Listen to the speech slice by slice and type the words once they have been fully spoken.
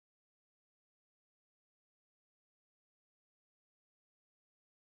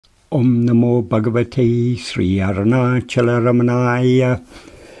Om Namo Bhagavate Sri Arunachala Ramanaya.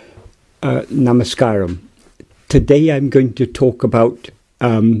 Namaskaram. Today I'm going to talk about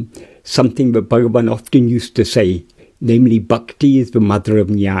something that Bhagavan often used to say, namely Bhakti is the mother of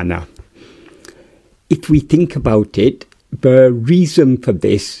jnāna. If we think about it, the reason for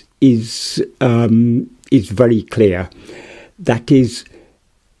this is very clear. That is,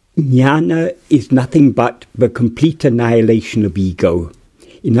 jnāna is nothing but the complete annihilation of ego.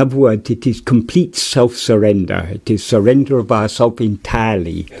 In other words, it is complete self-surrender. It is surrender of ourself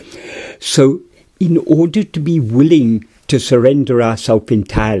entirely. So, in order to be willing to surrender ourselves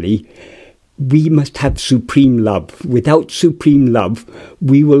entirely, we must have supreme love. Without supreme love,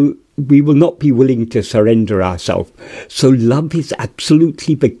 we will not be willing to surrender ourselves. So love is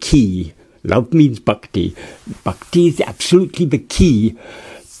absolutely the key. Love means bhakti. Bhakti is absolutely the key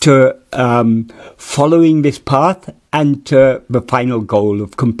to following this path and to the final goal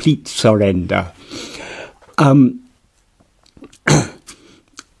of complete surrender.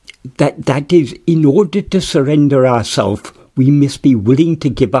 That is, in order to surrender ourselves, we must be willing to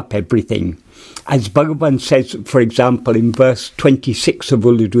give up everything. As Bhagavan says, for example, in verse 26 of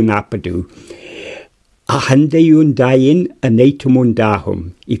Ulludunapadu, Ahandayundayin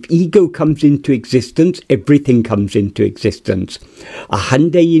anatamundahum. If ego comes into existence, everything comes into existence.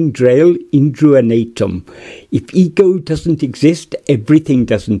 Ahandayindrail indru anatam. If ego doesn't exist, everything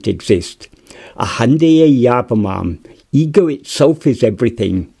doesn't exist. Ahandaya yavamam. Ego itself is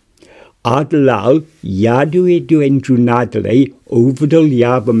everything. Adalal yadu edu endru nadale ovadal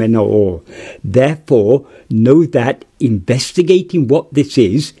yavamena or. Therefore, know that investigating what this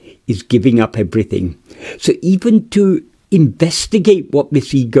is giving up everything. So even to investigate what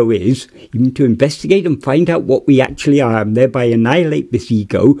this ego is, even to investigate and find out what we actually are and thereby annihilate this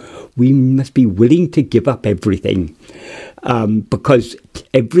ego, we must be willing to give up everything. Because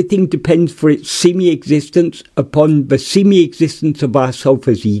everything depends for its semi-existence upon the semi-existence of ourself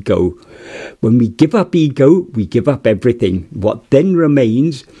as ego. When we give up ego, we give up everything. What then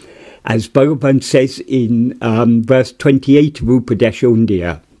remains, as Bhagavan says in verse 28 of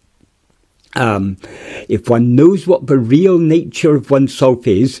Upadesha, if one knows what the real nature of oneself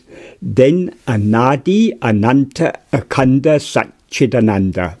is, then Anadi, Ananta, Akhanda,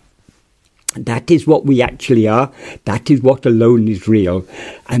 Satchidananda. That is what we actually are. That is what alone is real.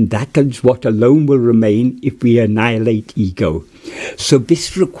 And that is what alone will remain if we annihilate ego. So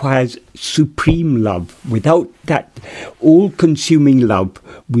this requires supreme love. Without that all-consuming love,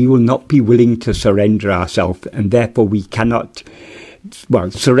 we will not be willing to surrender ourselves, and therefore we cannot. Well,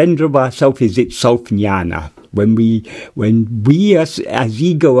 surrender of ourself is itself jnāna. When we as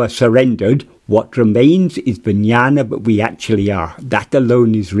ego are surrendered, what remains is the jnāna that we actually are. That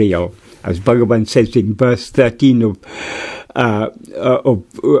alone is real. As Bhagavan says in verse 13 of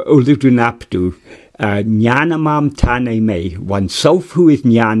Ulludunapadu, jnānamam tane me, oneself who is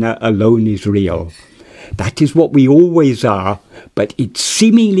jnāna alone is real. That is what we always are, but it's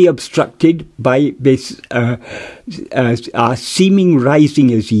seemingly obstructed by this our seeming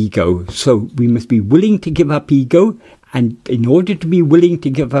rising as ego. So we must be willing to give up ego, and in order to be willing to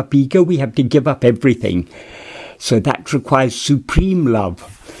give up ego, we have to give up everything. So that requires supreme love.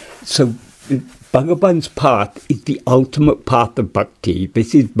 So Bhagavan's path is the ultimate path of bhakti.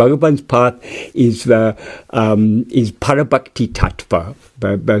 This is Bhagavan's path is parabhakti tattva,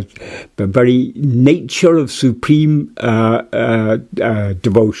 the very nature of supreme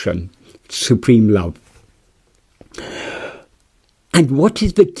devotion, supreme love. And what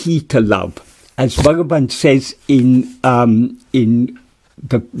is the key to love? As Bhagavan says in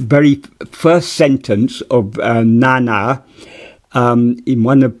the very first sentence of Nana. In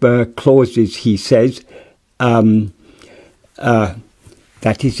one of the clauses he says, that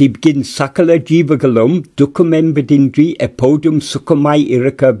is, he begins, Sakala jivagalum dukamembadindri epodum sukamai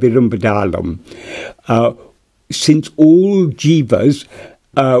iraka virumbadalum. Since all jivas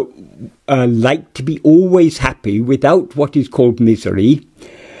like to be always happy without what is called misery,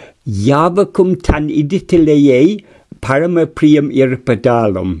 yavakum tan iditileye paramapriyam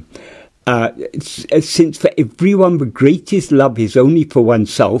irpadalum. Since for everyone the greatest love is only for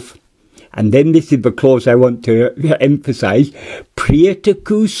oneself, and then this is the clause I want to emphasize,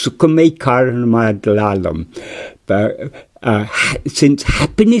 priyataku sukame karanamadalam. Since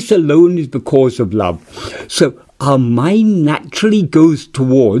happiness alone is the cause of love. So our mind naturally goes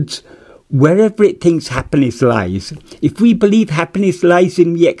towards wherever it thinks happiness lies. If we believe happiness lies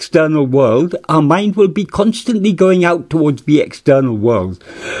in the external world, our mind will be constantly going out towards the external world.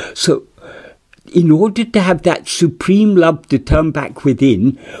 So in order to have that supreme love to turn back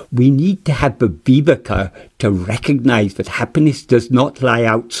within, we need to have the viveka to recognize that happiness does not lie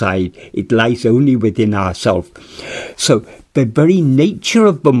outside. It lies only within ourselves. So the very nature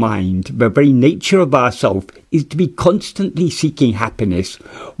of the mind, the very nature of ourself is to be constantly seeking happiness.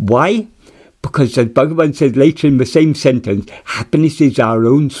 Why? Because as Bhagavan says later in the same sentence, happiness is our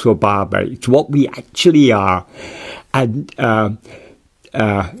own svabhava. It's what we actually are. And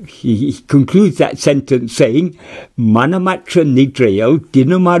he concludes that sentence saying, Manamatra nidrayal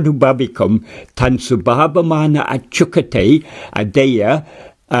dinamadubhavikam tan subhabamana achukate adeya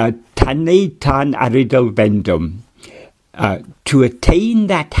tane tan aridal vendum. To attain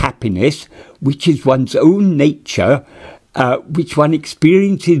that happiness, which is one's own nature, which one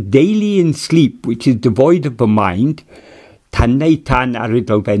experiences daily in sleep, which is devoid of the mind, tane tan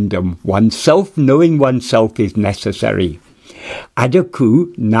aridal vendum. Oneself knowing oneself is necessary.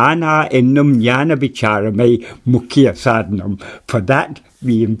 Adaku nana ennum jñāna-vichara me mukhya sadhanam. For that,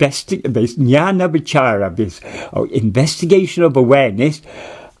 we investigate this jñāna-vichara, this investigation of awareness,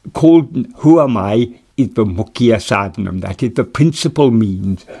 called Who Am I, is the mukhya sadhanam. That is the principal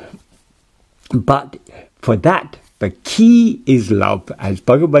means. But for that, the key is love. As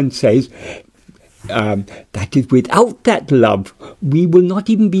Bhagavan says, that is, without that love, we will not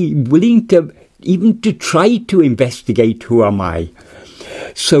even be willing to try to investigate who am I.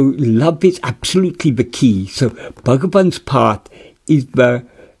 So love is absolutely the key. So Bhagavan's path is the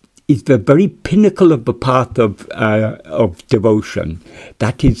very pinnacle of the path of devotion.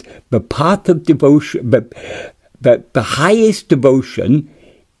 That is the path of devotion. The highest devotion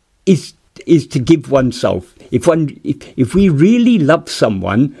is to give oneself. If we really love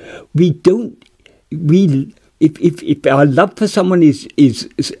someone, if our love for someone is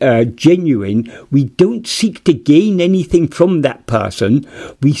genuine, we don't seek to gain anything from that person.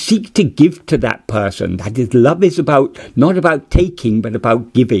 We seek to give to that person. That is, love is not about taking, but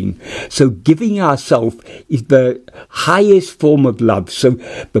about giving. So giving ourselves is the highest form of love. So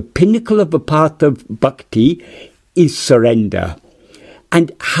the pinnacle of the path of bhakti is surrender.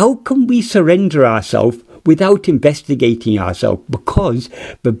 And how can we surrender ourselves without investigating ourselves? Because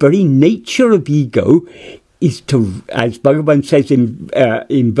the very nature of ego is to, as Bhagavan says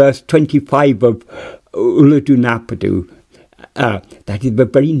in verse 25 of Uladu Napadu, that is, the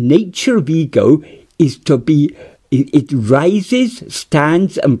very nature of ego is to be, it rises,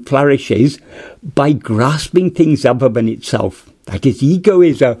 stands and flourishes by grasping things other than itself. That is, ego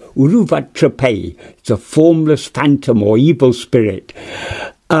is a uruvatrape, it's a formless phantom or evil spirit.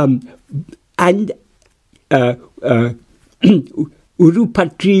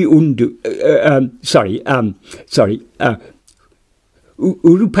 Urupatri undu,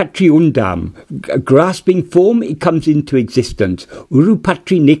 Urupatri undam, grasping form, it comes into existence.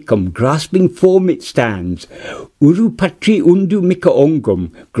 Urupatri nikam, grasping form, it stands. Urupatri undu mika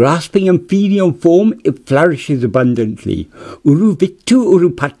ongum, grasping and feeding on form, it flourishes abundantly. Uruvittu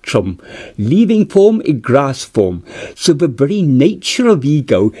urupatram, leaving form, it grasps form. So the very nature of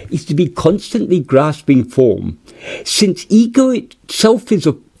ego is to be constantly grasping form. Since ego itself is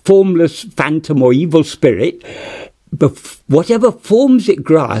a formless phantom or evil spirit, but whatever forms it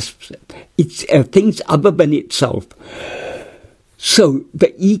grasps, it's things other than itself. So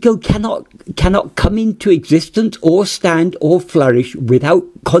the ego cannot come into existence or stand or flourish without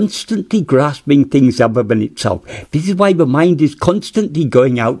constantly grasping things other than itself. This is why the mind is constantly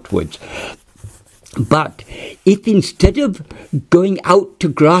going outwards. But if instead of going out to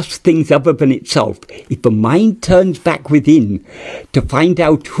grasp things other than itself, if the mind turns back within to find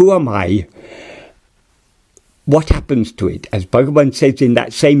out who am I, what happens to it? As Bhagavan says in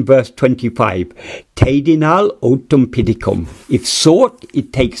that same verse 25, Tedinal otum pidicum. If sought,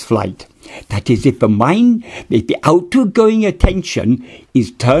 it takes flight. That is, if the outward going attention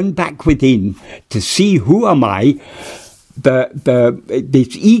is turned back within to see who am I,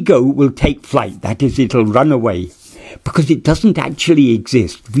 this ego will take flight. That is, it'll run away. Because it doesn't actually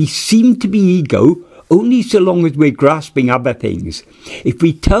exist. We seem to be ego only so long as we're grasping other things. If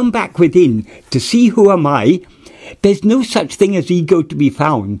we turn back within to see who am I, there's no such thing as ego to be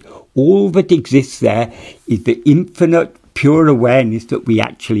found. All that exists there is the infinite pure awareness that we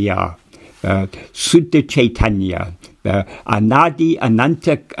actually are. Suddha Chaitanya, the Anadi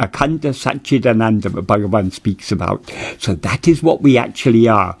Ananta Akhanda Satchidananda that Bhagavan speaks about. So that is what we actually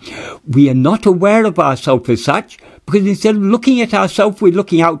are. We are not aware of ourselves as such, because instead of looking at ourselves, we're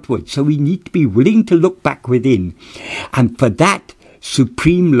looking outwards. So we need to be willing to look back within. And for that,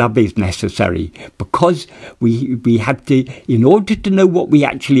 supreme love is necessary, because we have to, in order to know what we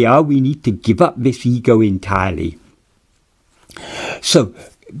actually are, we need to give up this ego entirely. So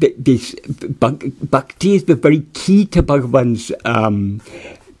bhakti is the very key to Bhagavan's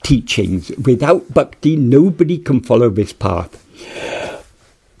teachings. Without bhakti, nobody can follow this path.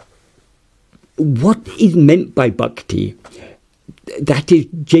 What is meant by bhakti? That is,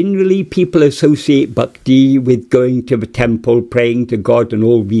 generally people associate bhakti with going to the temple, praying to God and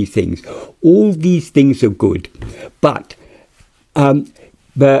all these things. All these things are good. But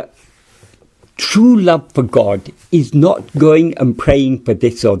the true love for God is not going and praying for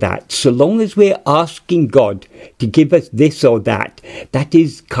this or that. So long as we're asking God to give us this or that, that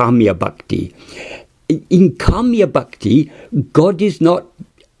is Kamya Bhakti. In Kamya Bhakti, God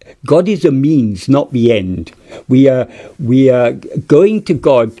is a means, not the end. We are going to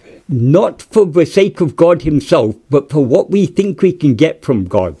God not for the sake of God himself, but for what we think we can get from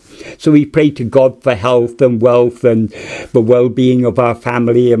God. So we pray to God for health and wealth and the well-being of our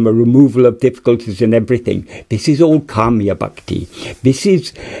family and the removal of difficulties and everything. This is all Kamya Bhakti.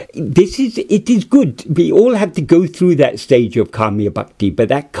 It is good. We all have to go through that stage of Kamya Bhakti, but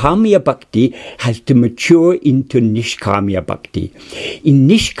that Kamya Bhakti has to mature into Nishkamya Bhakti. In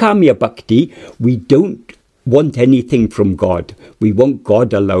Nishkamya Bhakti, we don't want anything from God. We want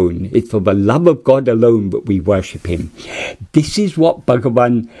God alone. It's for the love of God alone that we worship him. This is what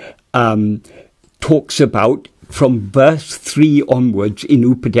Bhagavan talks about from verse 3 onwards in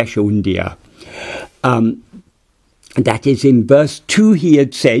Upadesha Undiyā. That is, in verse 2 he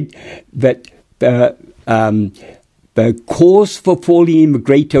had said that the cause for falling in the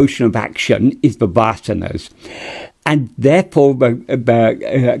great ocean of action is the vasanas. And therefore,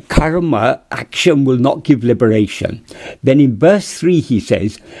 the karma action will not give liberation. Then in verse 3 he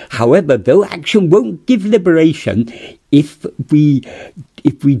says, however, though action won't give liberation, if we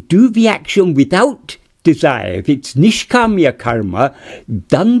do the action without desire, if it's nishkamya karma,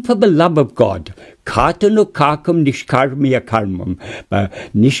 done for the love of God, kartano kakam nishkarmya karmam,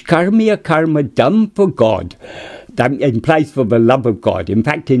 nishkarmya karma done for God, that implies for the love of God. In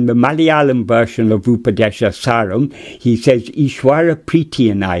fact, in the Malayalam version of Upadesha Saram, he says, Ishwara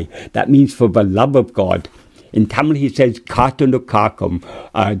Pritiyanai. That means for the love of God. In Tamil, he says, Kartanu Kakam,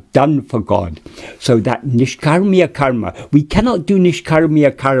 done for God. So that Nishkarmya Karma, we cannot do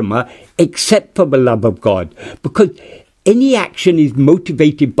Nishkarmya Karma except for the love of God. Because any action is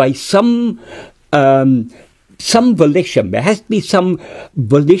motivated by some volition. There has to be some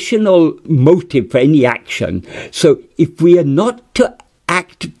volitional motive for any action. So if we are not to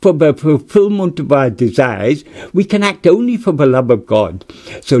act for the fulfillment of our desires, we can act only for the love of God.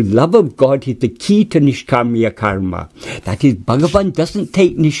 So love of God is the key to Nishkarmya Karma. That is, Bhagavan doesn't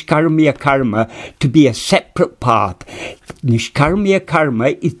take Nishkarmya Karma to be a separate path. Nishkarmya Karma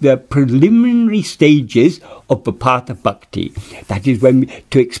is the preliminary stages of the path of bhakti. That is,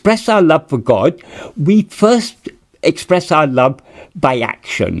 to express our love for God, we first express our love by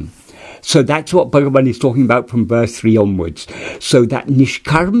action. So that's what Bhagavan is talking about from verse 3 onwards. So that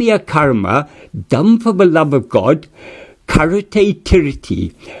nishkarmya karma, done for the love of God, karate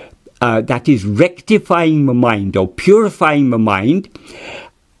tiriti, that is rectifying the mind or purifying the mind,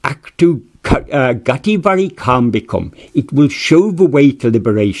 aktu gativari kambikam, it will show the way to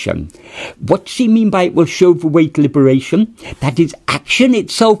liberation. What does he mean by it will show the way to liberation? That is, action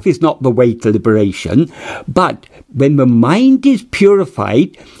itself is not the way to liberation, but when the mind is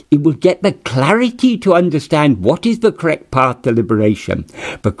purified, it will get the clarity to understand what is the correct path to liberation.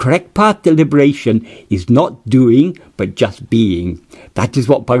 The correct path to liberation is not doing, but just being. That is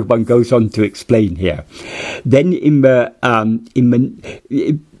what Bhagavan goes on to explain here. Then in the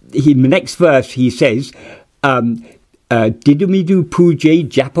next verse he says, Didumidu puje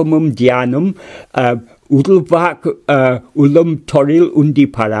japamum dhyanam udulvak ulam toril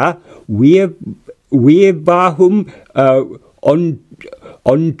undipara Vevahum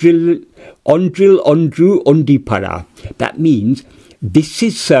ondril ondru ondipara. That means this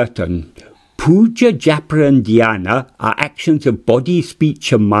is certain. Puja, japa and jnāna are actions of body,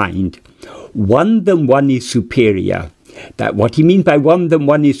 speech and mind. One than one is superior. That what he means by one than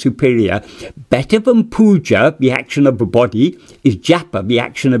one is superior. Better than puja, the action of the body, is japa, the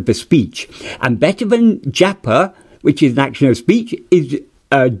action of the speech. And better than japa, which is an action of speech, is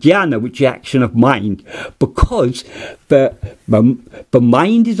jnāna, which is action of mind, because the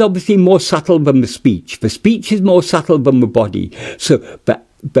mind is obviously more subtle than the speech. The speech is more subtle than the body. So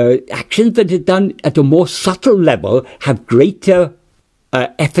the actions that are done at a more subtle level have greater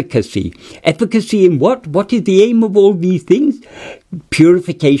efficacy. Efficacy in what? What is the aim of all these things?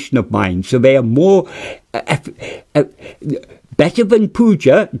 Purification of mind. So they are more better than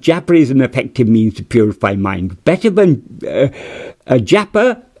puja. Japa is an effective means to purify mind. Better than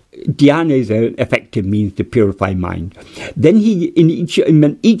japa, Dhyana is an effective means to purify mind. Then in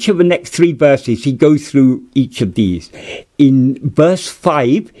each of the next 3 verses, he goes through each of these. In verse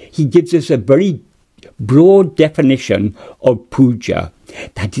 5, he gives us a very broad definition of puja.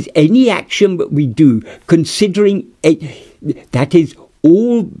 That is any action that we do considering that is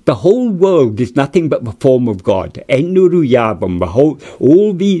the whole world is nothing but the form of God. Ennuru yavam,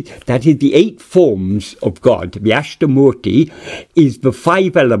 that is the 8 forms of God. The Ashtamurti is the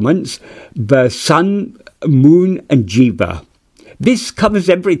 5 elements, the sun, moon and jiva. This covers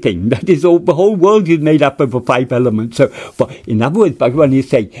everything. That is all. The whole world is made up of the 5 elements. So, in other words, Bhagavan is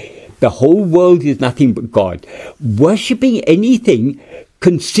saying, the whole world is nothing but God. Worshipping anything,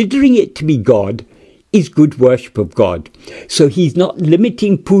 considering it to be God, is good worship of God. So he's not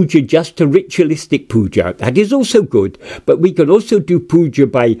limiting puja just to ritualistic puja. That is also good. But we can also do puja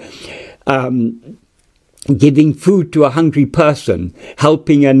by giving food to a hungry person,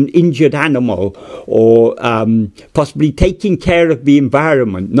 helping an injured animal, or possibly taking care of the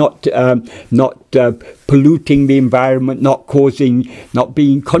environment, not polluting the environment, not contributing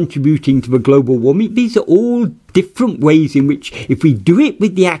to the global warming. These are all different ways in which, if we do it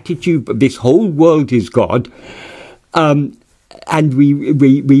with the attitude that this whole world is God, and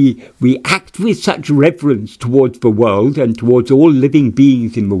we act with such reverence towards the world and towards all living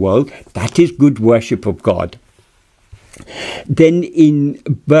beings in the world, that is good worship of God. Then in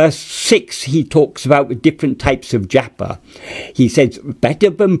verse 6, he talks about the different types of japa. He says, better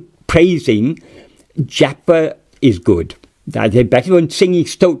than praising, japa is good. Better than singing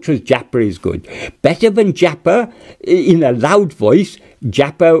stotras, japa is good. Better than japa in a loud voice,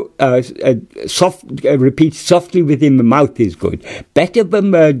 japa repeats softly within the mouth is good. Better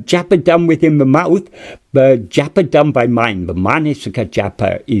than japa done within the mouth, but japa done by mind, the manasika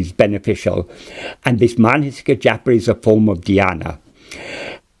japa, is beneficial. And this manasika japa is a form of dhyana.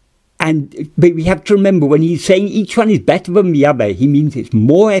 But we have to remember, when he's saying each one is better than the other, he means it's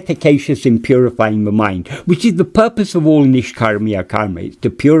more efficacious in purifying the mind, which is the purpose of all nishkarmiya karma. It's to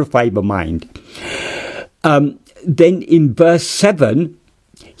purify the mind. Then in verse 7,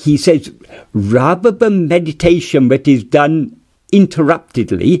 he says, rather than meditation that is done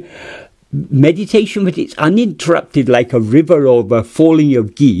interruptedly, meditation that is uninterrupted like a river or the falling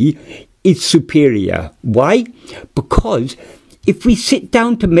of ghee is superior. Why? Because if we sit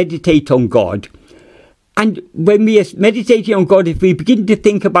down to meditate on God, and when we are meditating on God, if we begin to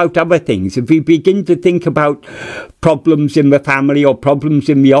think about other things, if we begin to think about problems in the family or problems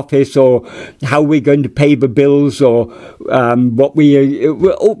in the office or how we're going to pay the bills or life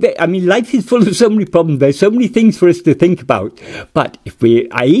is full of so many problems. There's so many things for us to think about. But if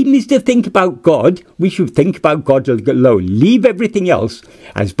our aim is to think about God, we should think about God alone. Leave everything else.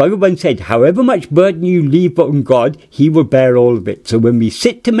 As Bhagavan said, however much burden you leave on God, He will bear all of it. So when we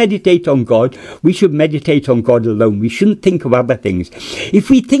sit to meditate on God, we should meditate on God alone. We shouldn't think of other things. If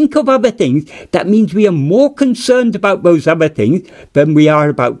we think of other things, that means we are more concerned about those other things than we are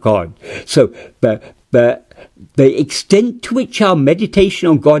about God. So the extent to which our meditation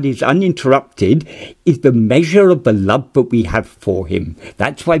on God is uninterrupted is the measure of the love that we have for Him.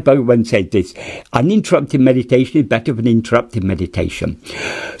 That's why Bhagavan said this. Uninterrupted meditation is better than interrupted meditation.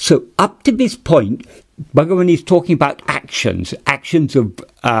 So up to this point, Bhagavan is talking about actions of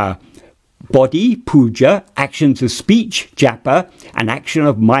body, puja, actions of speech, japa, and action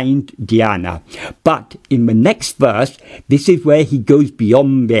of mind, dhyana. But in the next verse, this is where he goes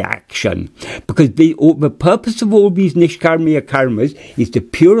beyond the action. Because the purpose of all these nishkarmiya karmas is to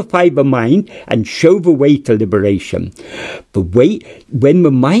purify the mind and show the way to liberation. When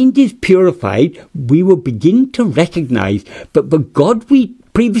the mind is purified, we will begin to recognize that the God we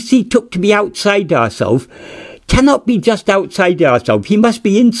previously took to be outside ourselves cannot be just outside ourselves. He must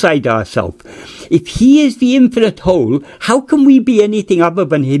be inside ourselves. If He is the infinite whole, how can we be anything other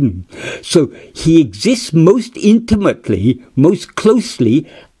than Him? So He exists most intimately, most closely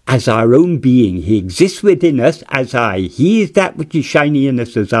as our own being. He exists within us as I. He is that which is shining in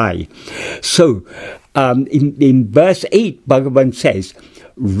us as I. So in verse 8, Bhagavan says,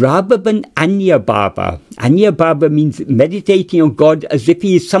 rather than anya bhava means meditating on God as if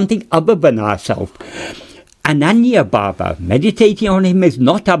He is something other than ourselves. Ananya bhava, meditating on Him is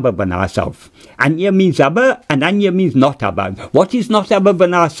not other than ourselves. Anya means other, and Ananya means not other. What is not other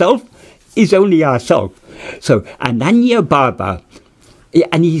than ourselves is only ourselves. So Ananya bhava,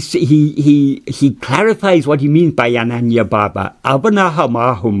 and he clarifies what he means by Ananya bhava. Avanaham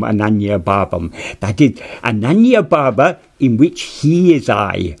ahum Ananya bhavam. That is, Ananya bhava in which He is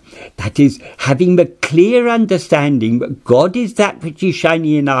I. That is, having the clear understanding that God is that which is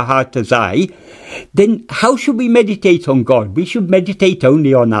shining in our heart as I, then how should we meditate on God? We should meditate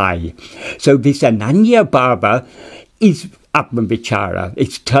only on I. So this Ananya Bhava is Atma-vichara.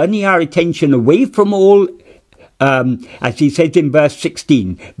 It's turning our attention away from all, as he says in verse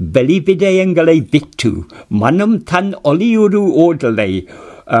 16, Belividayangale vittu, manam tan oliuru ordale,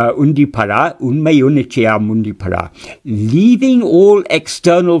 undipara, unmayunichya mundipara. Leaving all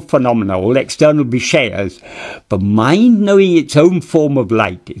external phenomena, all external vishayas, but mind knowing its own form of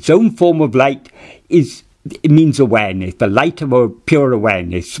light. Its own form of light it means awareness, the light of a pure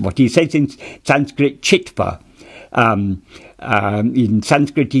awareness. What he says in Sanskrit, chitva. In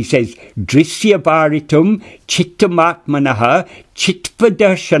Sanskrit he says, Drisya varitum chittamatmanaha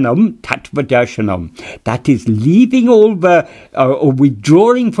chitvadarsanam tattvadarsanam. That is leaving all the, or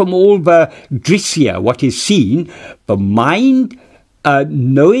withdrawing from all the drisya, what is seen, the mind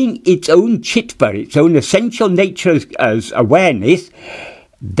knowing its own chitva, its own essential nature as awareness.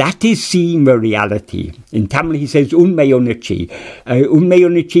 That is seeing the reality. In Tamil he says unmayonichi.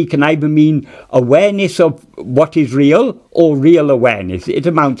 Unmayonichi can either mean awareness of what is real or real awareness. It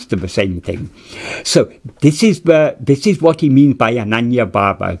amounts to the same thing. So this is what he means by Ananya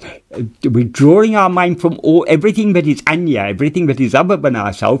Bhava. Withdrawing our mind from everything that is anya, everything that is other than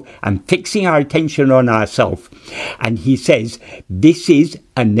ourselves, and fixing our attention on ourselves. And he says, this is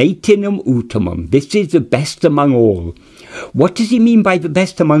anatinam uttamam. This is the best among all. What does he mean by the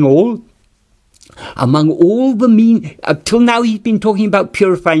best among all? Among all the means, till now he's been talking about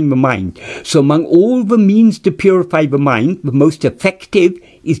purifying the mind. So among all the means to purify the mind, the most effective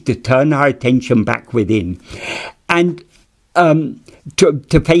is to turn our attention back within. And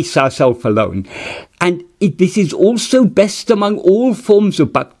to face ourselves alone. And this is also best among all forms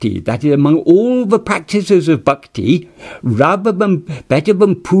of bhakti, that is, among all the practices of bhakti, better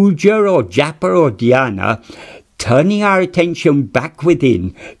than puja or japa or jñāna, turning our attention back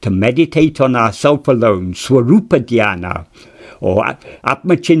within to meditate on ourself alone, swarupa jñāna, or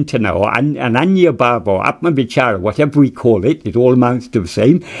Atma-chintana, or Ananya Bhava, or Atma-vichara, whatever we call it, it all amounts to the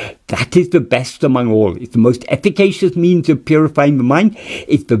same. That is the best among all. It's the most efficacious means of purifying the mind.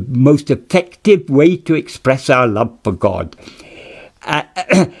 It's the most effective way to express our love for God.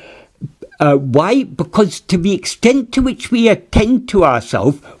 Why? Because to the extent to which we attend to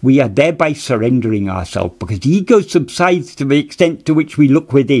ourselves, we are thereby surrendering ourselves, because ego subsides to the extent to which we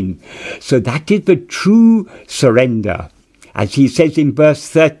look within. So that is the true surrender. As he says in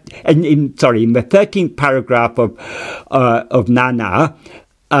verse in the 13th paragraph of Nana,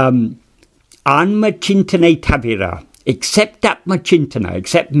 Anma chintane tavira. Except Atma-chintana,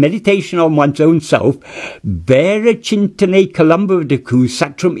 except meditation on one's own self, vera chintane kalambavadaku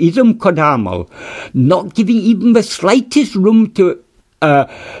satram idam kodamo, not giving even the slightest room to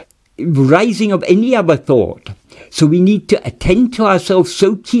rising of any other thought. So we need to attend to ourselves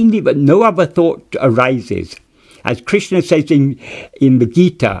so keenly that no other thought arises. As Krishna says in the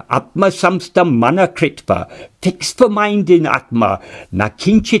Gita, Atma samstam mana kritva, fix the mind in Atma, na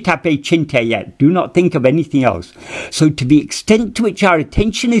kinchitape chintayat, do not think of anything else. So to the extent to which our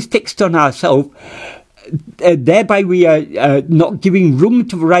attention is fixed on ourselves, thereby we are not giving room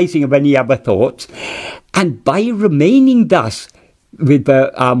to the rising of any other thoughts, and by remaining thus, with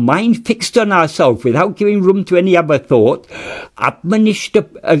our mind fixed on ourselves, without giving room to any other thought, Atmanishta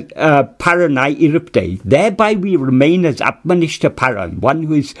paranai irupte. Thereby we remain as Atmanishta paran, one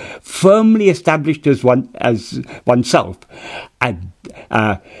who is firmly established as oneself. And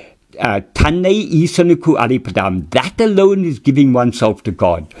Tanne isanuku aripadam. That alone is giving oneself to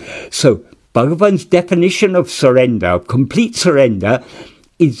God. So Bhagavan's definition of surrender, of complete surrender,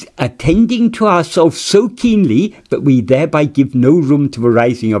 is attending to ourselves so keenly that we thereby give no room to the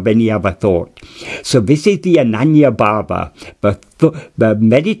rising of any other thought. So this is the Ananya Bhava, the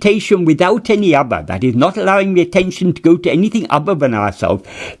meditation without any other, that is not allowing the attention to go to anything other than ourselves.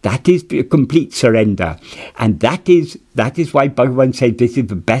 That is the complete surrender. And that is why Bhagavan says this is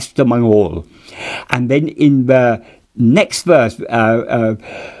the best among all. And then in the next verse,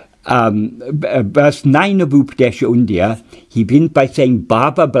 verse 9 of Upadesha Undya, he begins by saying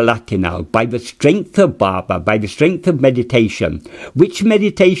Bhava Balatinal, by the strength of Bhava, by the strength of meditation. Which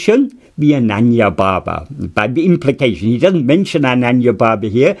meditation? The Ananya Bhava. By the implication, he doesn't mention Ananya Bhava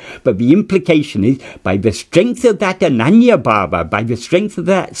here, but the implication is by the strength of that Ananya Bhava, by the strength of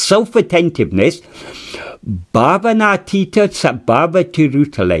that self-attentiveness, Bhavanatita Sabbhava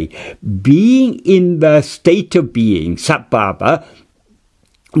Tirutale, being in the state of being, Sabbhava,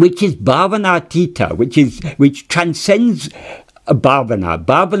 which is bhavanatita, which transcends bhavana.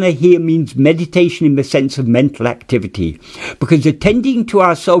 Bhavana here means meditation in the sense of mental activity, because attending to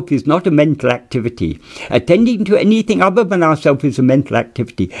ourself is not a mental activity. Attending to anything other than ourself is a mental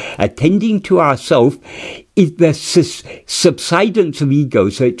activity. Attending to ourself is the subsidence of ego,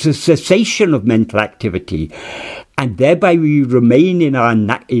 so it's a cessation of mental activity, and thereby we remain in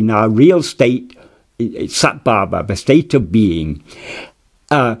our real state, Satbhava, the state of being.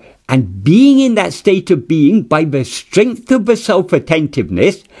 And being in that state of being by the strength of the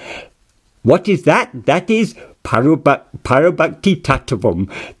self-attentiveness, what is that? That is Parabhakti Tattvam.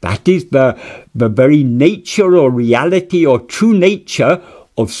 That is the very nature or reality or true nature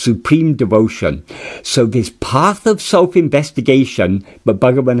of supreme devotion. So this path of self-investigation that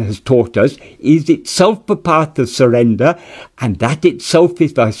Bhagavan has taught us is itself the path of surrender, and that itself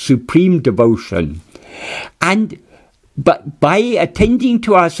is the supreme devotion. But by attending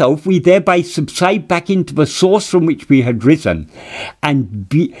to ourselves, we thereby subside back into the source from which we had risen. And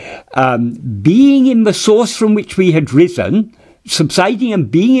being in the source from which we had risen, subsiding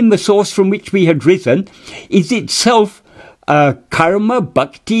and being in the source from which we had risen, is itself karma,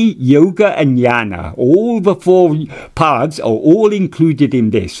 bhakti, yoga and jnana. All the four paths are all included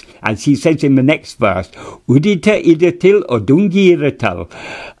in this. As he says in the next verse, udita idatil odungi iratal.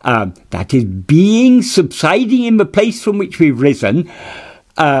 That is being, subsiding in the place from which we've risen.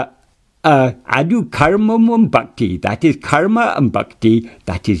 Adu karma and bhakti. That is karma and bhakti.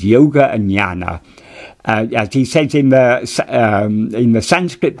 That is yoga and jnana. As he says in the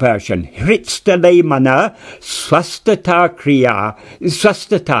Sanskrit version, hritstale mana swastata kriya,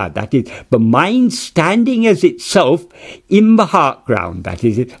 swastata, that is the mind standing as itself in the heart ground. That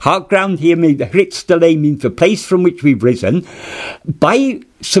is, heart ground here means, hritstale means the place from which we've risen. By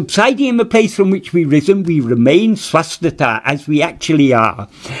subsiding in the place from which we've risen, we remain swastata, as we actually are.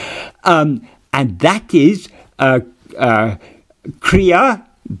 And that is kriya,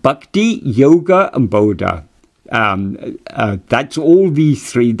 bhakti, yoga and bodha. That's all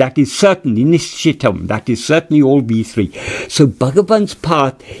these three. That is certain, nishitam. That is certainly all these three. So Bhagavan's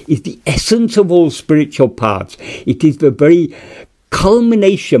path is the essence of all spiritual paths. It is the very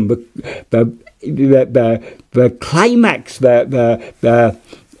culmination, the climax, the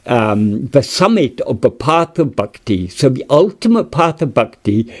summit of the path of bhakti. So the ultimate path of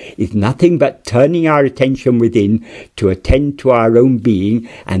bhakti is nothing but turning our attention within to attend to our own being,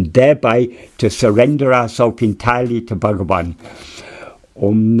 and thereby to surrender ourselves entirely to Bhagavan.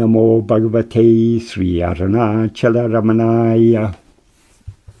 Om Namo Bhagavate Sri Arunachala Ramanaya.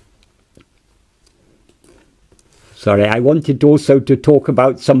 Sorry, I wanted also to talk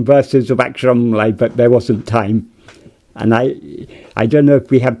about some verses of Aksharamala, but there wasn't time. And I don't know if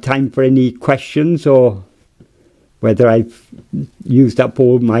we have time for any questions, or whether I've used up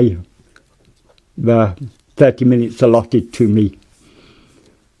all the 30 minutes allotted to me.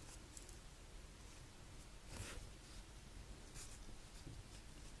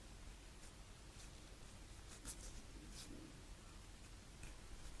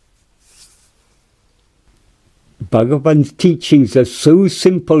 Bhagavan's teachings are so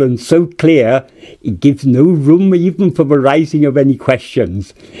simple and so clear, it gives no room even for the rising of any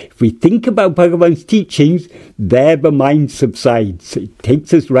questions. If we think about Bhagavan's teachings, there the mind subsides. It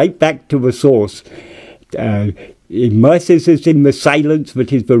takes us right back to the source. Immerses us in the silence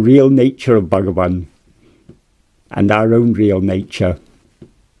that is the real nature of Bhagavan, and our own real nature.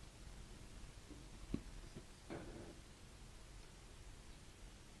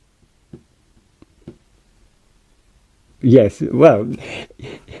 Yes, well,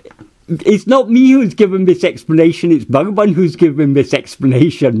 it's not me who's given this explanation, it's Bhagavan who's given this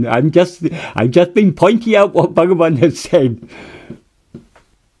explanation. I've just been pointing out what Bhagavan has said.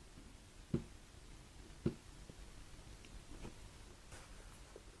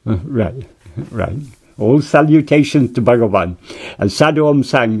 Right. All salutations to Bhagavan. And Sadhu Om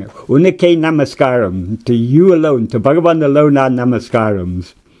Sang, Unake Namaskaram, to you alone, to Bhagavan alone our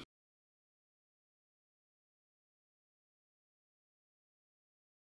Namaskarams.